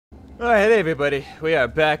Alright, hey everybody, we are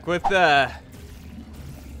back with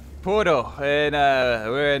Portal, and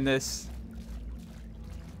we're in this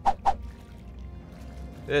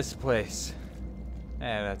place.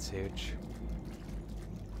 Man, that's huge.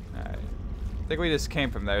 Alright, I think we just came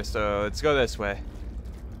from there, so let's go this way.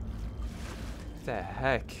 What the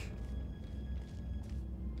heck?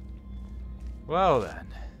 Well then,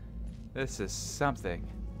 this is something.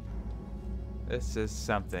 This is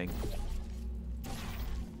something.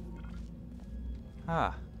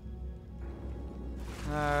 Ah.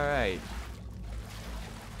 Alright.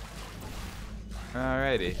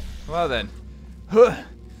 Alrighty. Well then.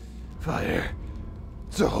 Fire.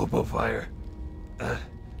 It's a hobo fire. Alright.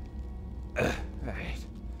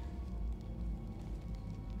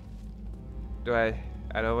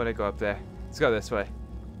 I don't want to go up there. Let's go this way.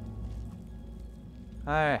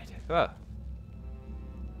 Alright. Whoa.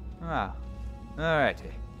 Wow.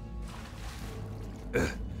 Alrighty.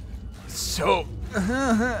 So,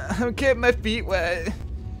 I'm getting my feet wet.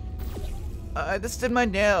 I just did my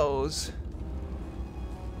nails.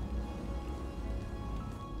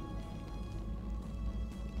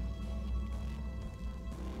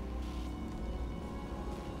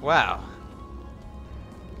 Wow.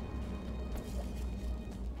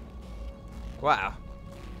 Wow.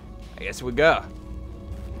 I guess we go.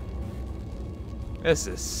 This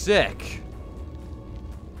is sick.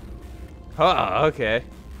 Oh, okay.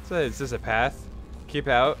 So is this a path? Keep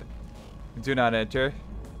out. Do not enter.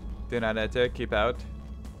 Do not enter. Keep out.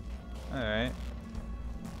 Alright.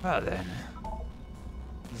 Well then.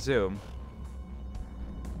 Zoom.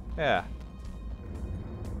 Yeah.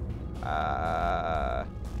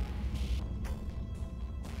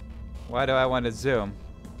 Why do I want to zoom?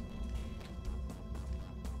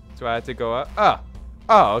 Do I have to go up? Oh!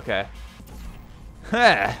 Oh, okay.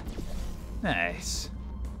 Ha! Nice.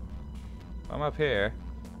 I'm up here.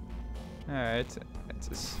 Alright, let's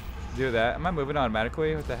just do that. Am I moving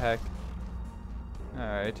automatically? What the heck?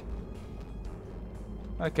 Alright.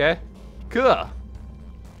 Okay. Cool. I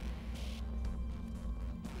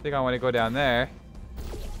think I want to go down there.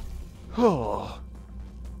 Oh.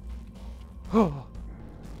 Oh.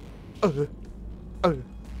 I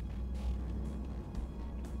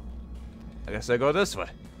guess I go this way.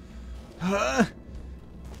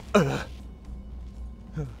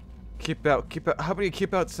 Keep out, keep out. How about you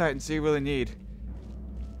keep outside and see you really need?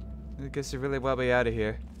 I guess you really well be out of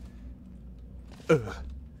here.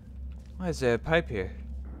 Why is there a pipe here?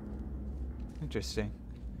 Interesting.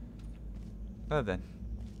 Oh then.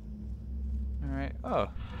 Alright. Oh.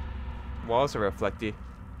 Walls are reflecty.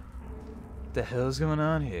 What the hell's going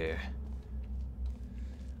on here?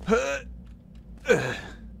 Oh,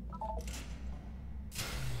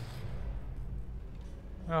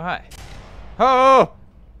 hi. Oh!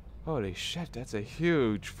 Holy shit, that's a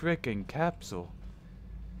huge freaking capsule.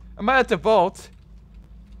 Am I at the vault?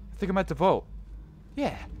 I think I'm at the vault.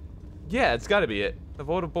 Yeah. Yeah, it's gotta be it. The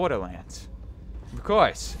vault of Borderlands. Of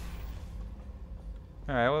course.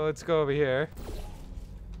 Alright, well, let's go over here.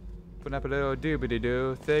 Put up a little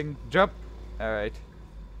doobity-doo thing. Jump! Alright.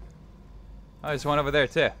 Oh, there's one over there,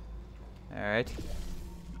 too. Alright.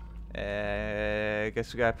 I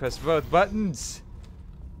guess we gotta press both buttons.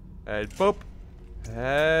 And boop.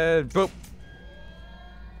 And boop.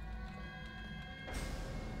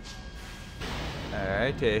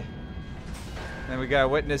 Alrighty. Then we gotta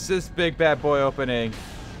witness this big bad boy opening.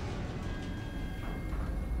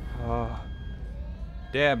 Oh.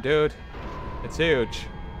 Damn, dude. It's huge.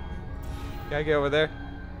 Can I get over there?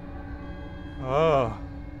 Oh.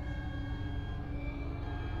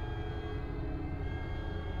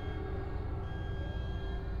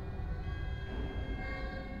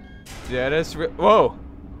 Yeah, that's whoa!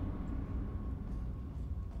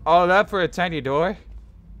 Oh, that for a tiny door?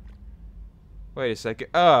 Wait a second.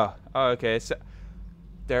 Oh, okay. So,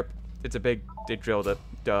 there, it's a big. They drilled it.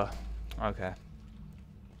 Duh. Okay.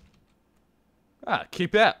 Ah,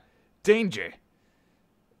 keep out. Danger.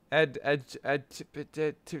 Keep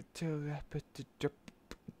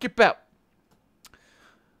out.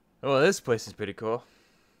 Well, this place is pretty cool.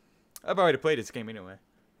 I've already played this game anyway.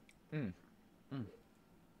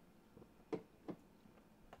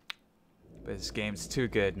 But this game's too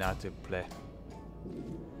good not to play.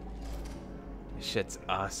 This shit's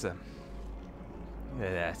awesome. Look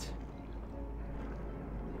at that.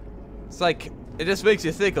 It's like, it just makes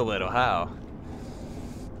you think a little, how?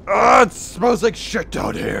 Oh, it smells like shit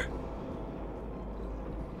down here.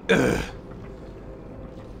 Ugh.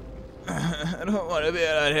 I don't want to be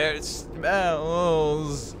out here. It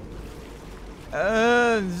smells.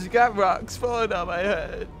 It's got rocks falling on my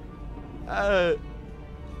head.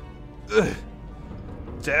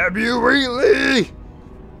 Damn you, Wheatley!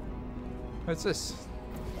 What's this?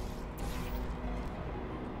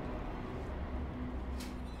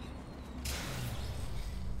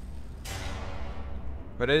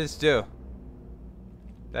 What did this do?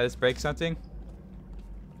 Did I just break something?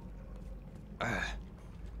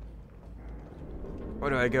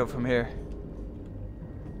 Where do I go from here?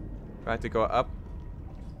 Do I have to go up?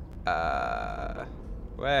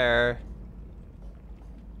 Where?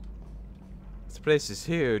 This place is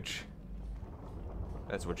huge.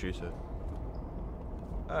 That's what she said.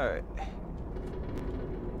 Alright.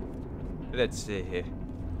 Let's see here.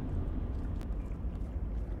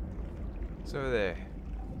 It's over there.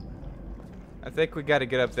 I think we gotta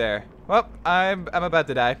get up there. Well, I'm about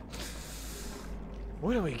to die.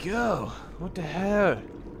 Where do we go? What the hell?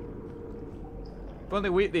 If only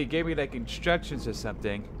Wheatley gave me like instructions or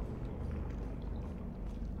something.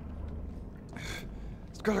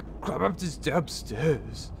 It's gotta climb up these damn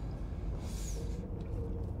stairs.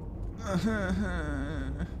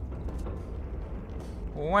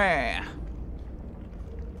 Where?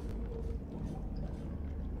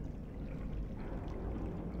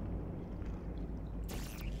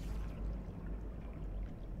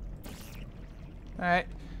 Alright.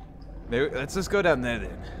 Let's just go down there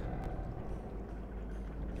then.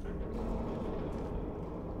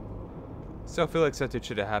 Still feel like something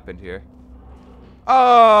should have happened here.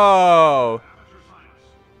 Oh!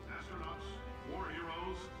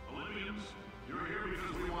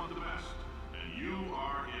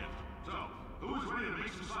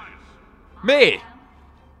 Me!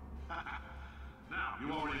 Now,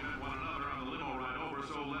 you already met one another on the limo ride over,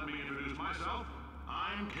 so let me introduce myself.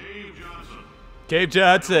 I'm Cave Johnson. Cave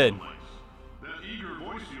Johnson. That eager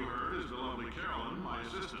voice you heard is the lovely Carolyn, my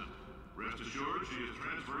assistant. Rest assured, she has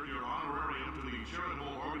transferred your honorarium to the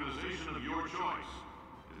charitable organization of your choice.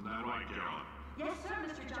 Isn't that right, Carolyn? Yes, sir,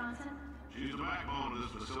 Mr. Johnson. She's the backbone of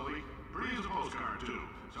this facility. Pretty as a postcard, too.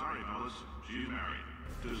 Sorry, fellas. She's married.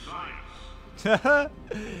 To science.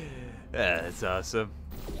 Yeah, that's awesome.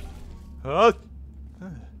 Oh.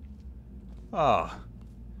 Oh.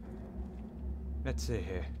 Let's see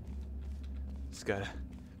here. Just gotta.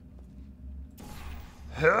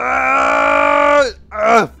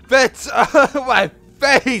 Fits my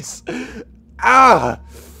face. Damn,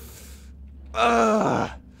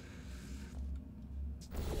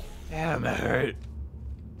 that hurt.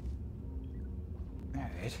 All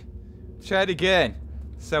right. Try it again.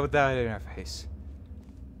 So without it in our face.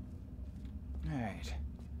 Alright.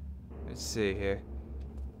 Let's see here.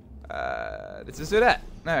 Let's just do that.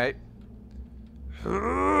 Alright.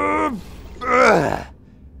 Woohoo!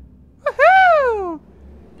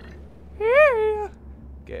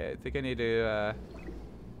 Okay, I think I need to,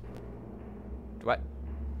 what?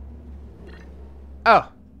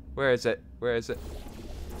 Oh! Where is it? Where is it?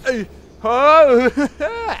 Oh!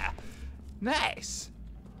 Nice!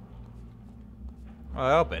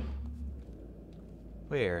 Oh, open.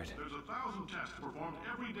 Weird. There's 1,000 tests performed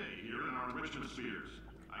every day here in our enrichment spheres.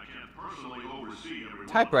 I can't personally oversee every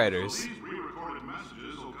Typewriters. So these pre-recorded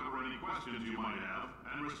messages will cover any questions you might have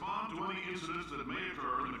and respond to any incidents that may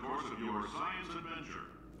occur in the course of your science adventure.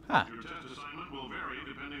 Huh. Your test assignment will vary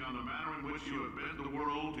depending on the manner in which you have bent the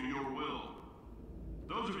world to your will.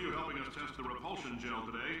 Those of you helping us test the repulsion gel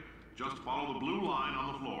today, just follow the blue line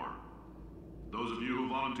on the floor. Those of you who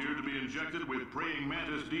volunteered to be injected with praying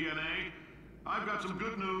mantis DNA, I've got some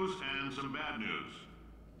good news and some bad news.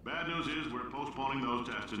 Bad news is we're postponing those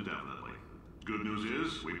tests indefinitely. Good news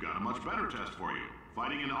is we've got a much better test for you.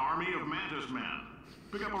 Fighting an army of mantis men.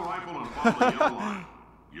 Pick up a rifle and follow the yellow line.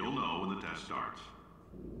 You'll know when the test starts.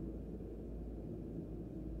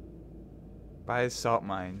 By a salt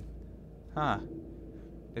mine. Huh.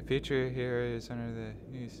 The future here is under the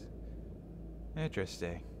news.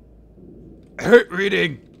 Interesting. I hate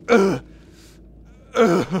reading.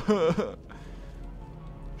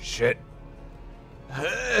 Shit.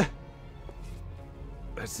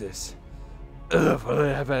 What's this? Ugh, well, I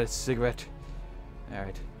have a cigarette.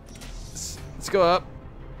 Alright. Let's go up.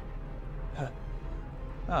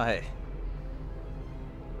 Oh, hey.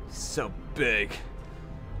 So big.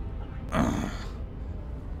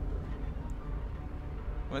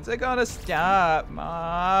 When's it gonna stop,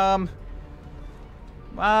 Mom?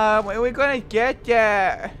 Mom, when are we gonna get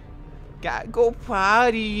there? Gotta go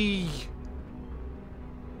party.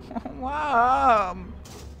 Mom.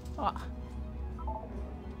 Ah.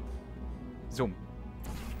 Zoom.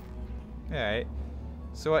 Alright.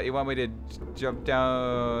 So what, you want me to jump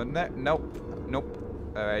down there? Nope. Nope.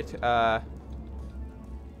 Alright,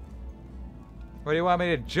 where do you want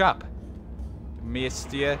me to jump?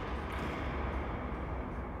 Mistia?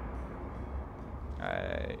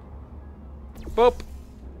 Alright. Boop.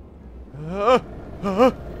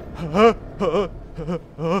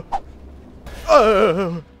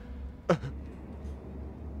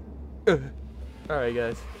 Alright,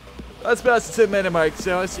 guys. That's past the 10-minute mark,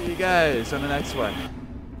 so I'll see you guys on the next one.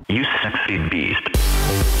 You sexy beast.